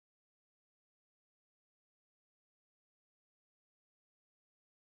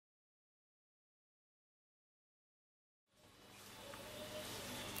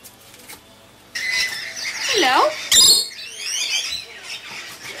Hello.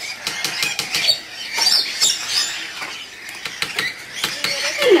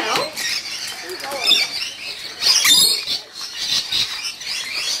 Hello.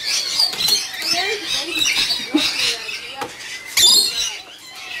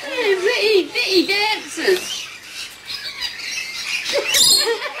 Hey, Bitty dances.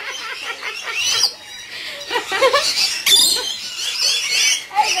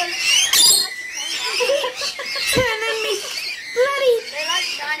 Turning me bloody.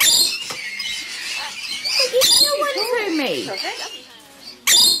 You still went to me.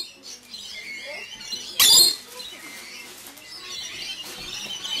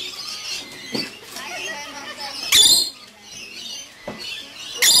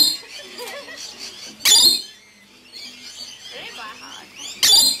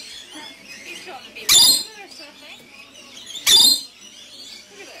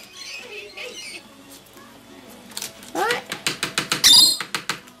 Right.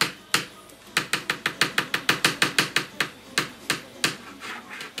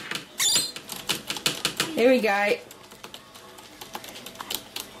 Here we go.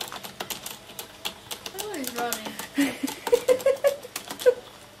 Oh, he's running.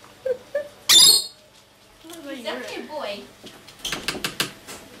 Is that your boy?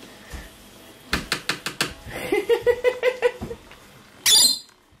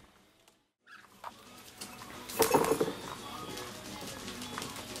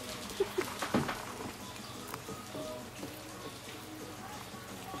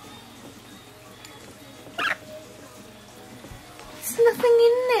 There's nothing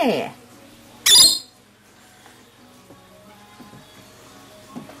in there.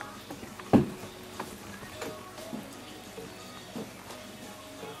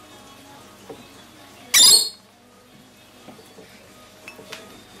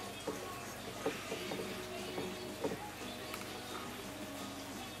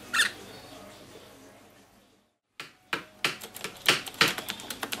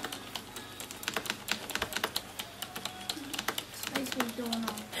 What's going on?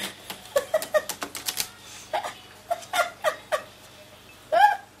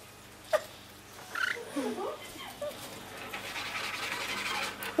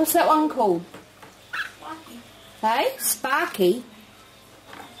 What's that one called? Sparky. Hey? Sparky?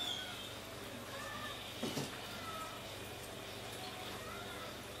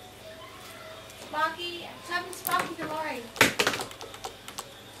 Sparky, having Sparky to Lori.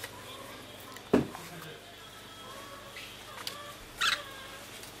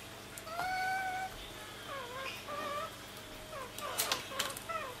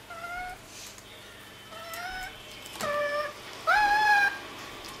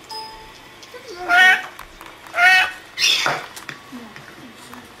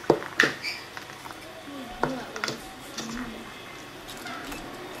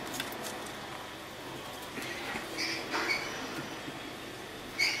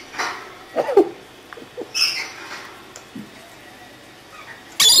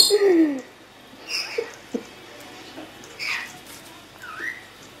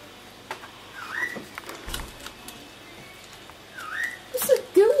 What's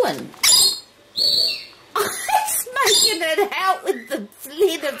it doing? It's making it out with the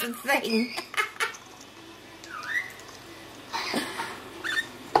lid of the thing.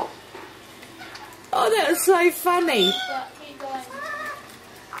 Oh, that was so funny. But keep going.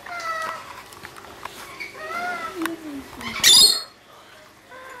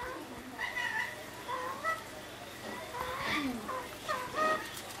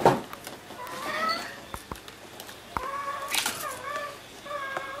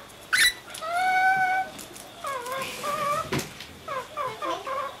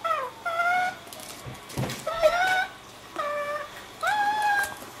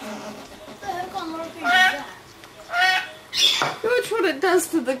 Watch what it does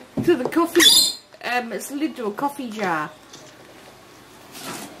to the coffee. It's lid to a coffee jar.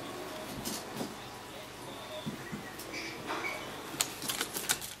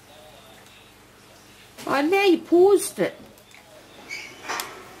 Oh, now you paused it.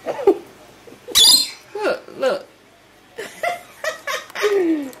 Look, look.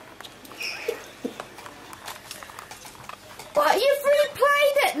 What, you've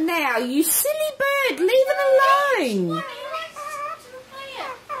replayed it now, you silly bird. Leave it alone.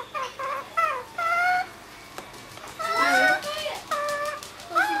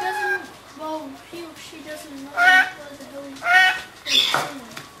 She doesn't know what the hell he's doing.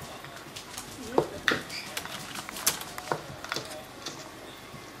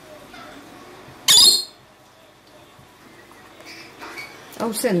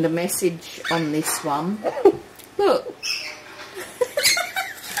 I'll send a message on this one. Look.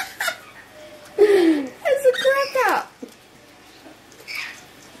 There's a cracker.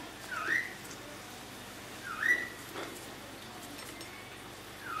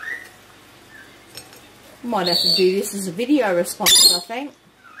 Might have to do this as a video response, I think.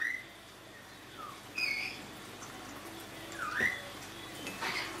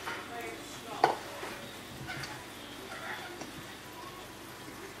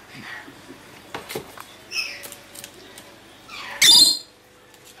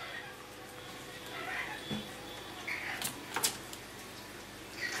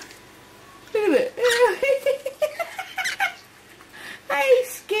 Look at it. Hey,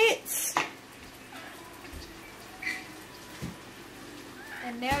 Skits.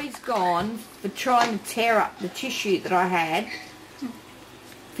 And now he's gone for trying to tear up the tissue that I had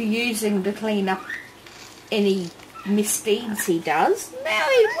for using to clean up any misdeeds he does. Now,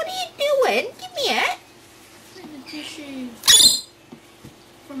 what are you doing? Give me it. The tissue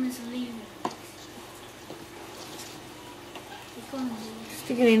from his leave.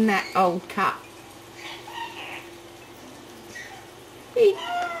 Stick it in that old cup. You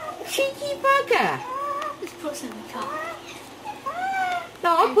cheeky bugger. Just put it in the cup. No,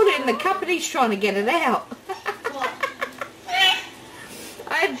 I put it in the cup and he's trying to get it out. What?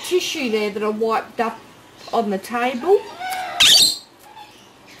 I had tissue there that I wiped up on the table.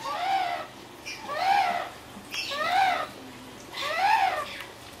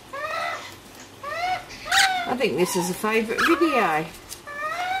 I think this is a favourite video.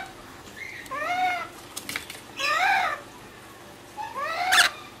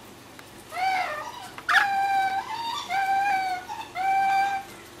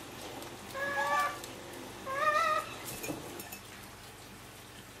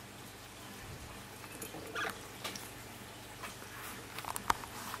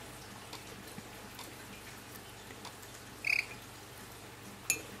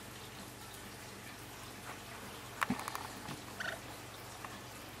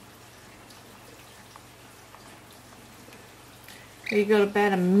 You've got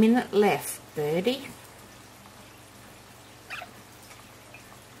about a minute left, birdie.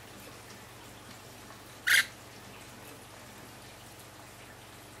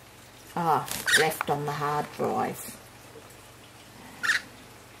 Ah, left on the hard drive.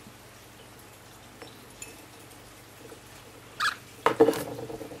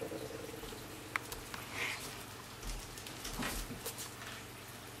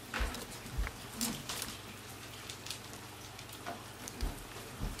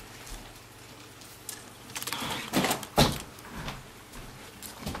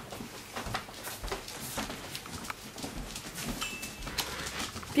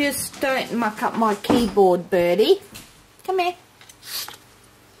 Just don't muck up my keyboard, birdie. Come here.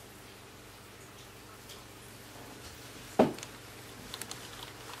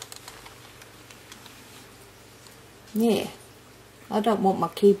 Yeah. I don't want my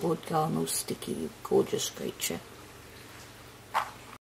keyboard going all sticky, you gorgeous creature.